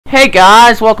Hey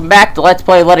guys, welcome back to Let's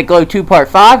Play Let It Glow 2 Part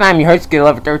 5. I'm your host,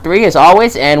 Skid1133, as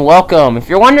always, and welcome. If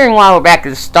you're wondering why we're back at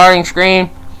the starting screen,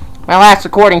 my last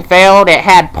recording failed. It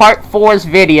had Part 4's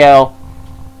video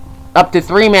up to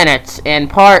 3 minutes,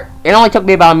 and it only took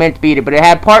me about a minute to beat it, but it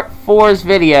had Part 4's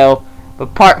video,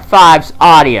 but Part 5's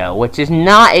audio, which is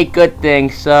not a good thing,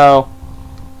 so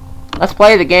let's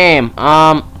play the game.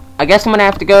 I guess I'm gonna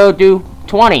have to go do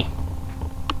 20.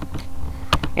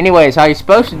 Anyways, how you're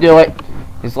supposed to do it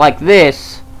is like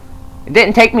this. It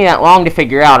didn't take me that long to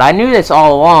figure out. I knew this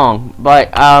all along, but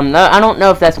I don't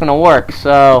know if that's gonna work,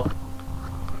 so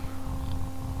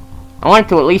I want it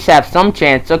to at least have some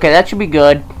chance. Okay, that should be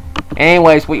good.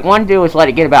 Anyways, what you want to do is let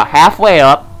it get about halfway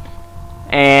up,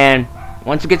 and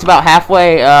once it gets about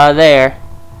halfway there,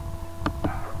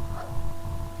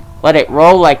 let it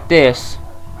roll like this,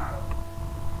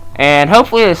 and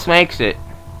hopefully this makes it.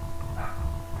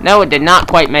 No, it did not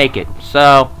quite make it.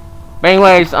 So, but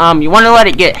anyways, you want to let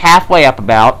it get halfway up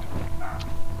about,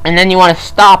 and then you want to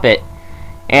stop it.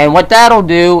 And what that'll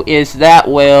do is that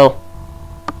will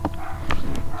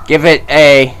give it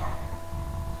a,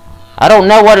 I don't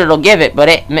know what it'll give it, but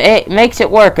it makes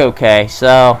it work okay.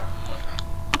 So,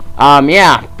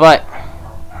 yeah, but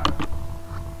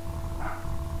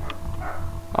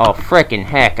oh frickin'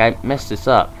 heck, I messed this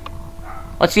up.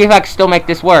 Let's see if I can still make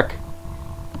this work.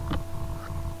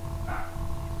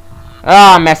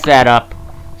 Oh, I messed that up.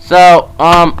 So,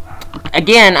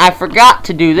 again, I forgot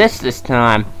to do this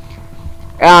time.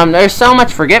 There's so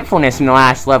much forgetfulness in the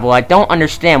last level, I don't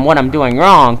understand what I'm doing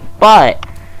wrong, but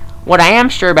what I am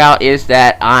sure about is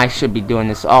that I should be doing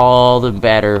this all the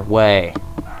better way.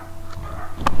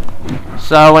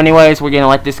 So, anyways, we're gonna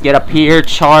let this get up here,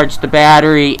 charge the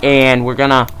battery, and we're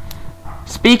gonna,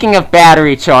 speaking of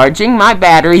battery charging, my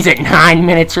battery's at 9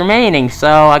 minutes remaining, so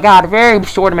I got a very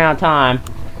short amount of time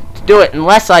do it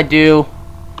unless I do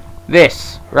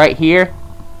this right here.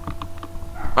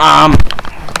 Oh,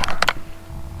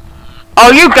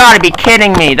 you gotta be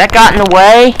kidding me. That got in the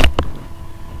way?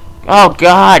 Oh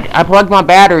god, I plugged my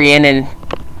battery in and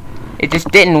it just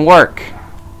didn't work.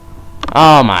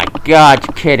 Oh my god,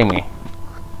 you're kidding me.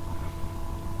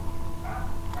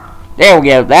 There we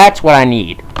go, that's what I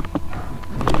need.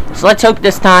 So let's hope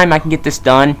this time I can get this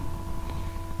done,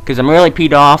 because I'm really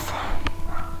peed off.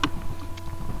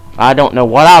 I don't know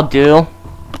what I'll do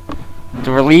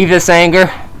to relieve this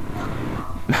anger.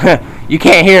 You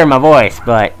can't hear my voice,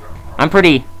 but I'm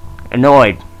pretty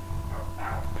annoyed.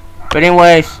 But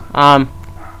anyways,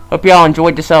 hope y'all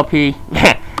enjoyed this LP,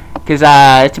 because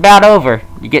it's about over.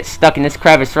 You get stuck in this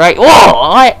crevice, right? Whoa!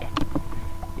 What?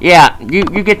 Yeah, you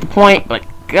get the point, but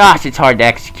gosh, it's hard to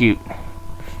execute.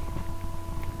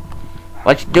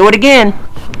 Let's do it again.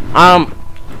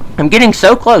 I'm getting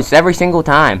so close every single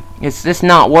time. It's just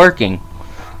not working.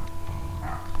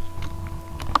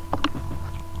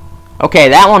 Okay,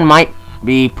 that one might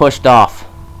be pushed off.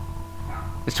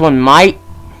 This one might.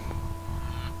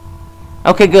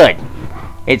 Okay, good.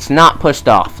 It's not pushed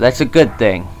off. That's a good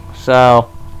thing.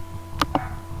 So,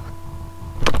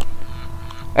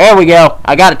 there we go.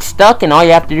 I got it stuck, and all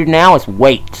you have to do now is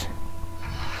wait.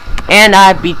 And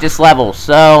I beat this level,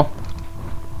 so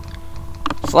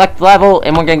select level,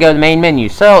 and we're gonna go to the main menu.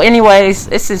 So anyways,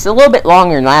 this is a little bit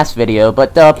longer than last video,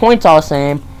 but the point's all the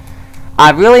same. I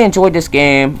really enjoyed this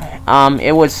game.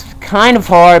 It was kind of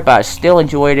hard, but I still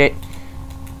enjoyed it.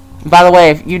 By the way,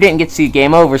 if you didn't get to see the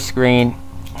game over screen,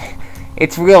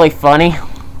 it's really funny.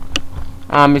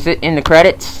 Is it in the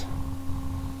credits?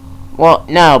 Well,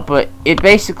 no, but it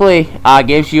basically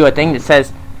gives you a thing that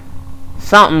says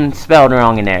something spelled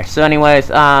wrong in there. So anyways,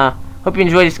 hope you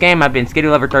enjoyed this game. I've been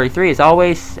Skid1133 as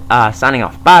always, signing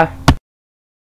off. Bye.